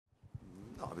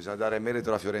No, bisogna dare merito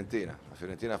alla Fiorentina. La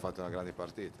Fiorentina ha fatto una grande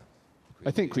partita.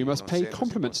 I think we must pay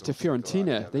compliments to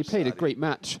Fiorentina. They played a great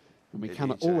match, and we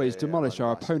cannot always demolish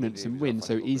our opponents and win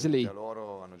so easily.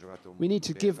 We need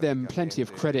to give them plenty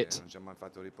of credit.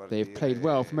 They have played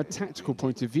well from a tactical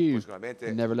point of view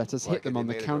and never let us hit them on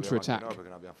the counter-attack.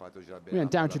 We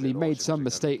undoubtedly made some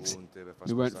mistakes.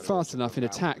 We weren't fast enough in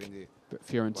attack, but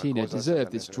Fiorentina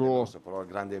deserved this draw.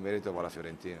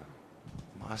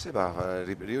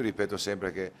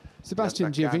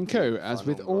 Sebastian Giovinco, as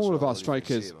with all of our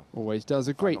strikers, always does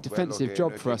a great defensive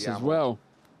job for us as well.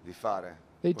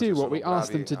 They do what we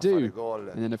ask them to do,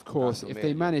 and then of course if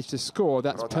they manage to score,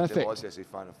 that's perfect.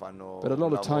 But a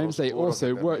lot of times they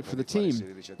also work for the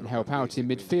team and help out in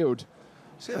midfield.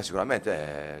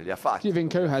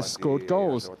 Giovinco has scored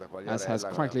goals, as has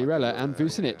Quagliarella and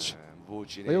Vucinic.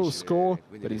 They all score,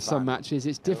 but in some matches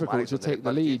it's difficult to take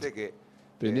the lead.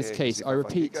 But in this case, I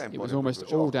repeat, it was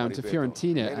almost all down to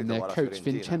Fiorentina and their coach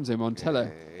Vincenzo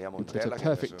Montella, who put a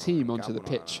perfect team onto the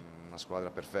pitch.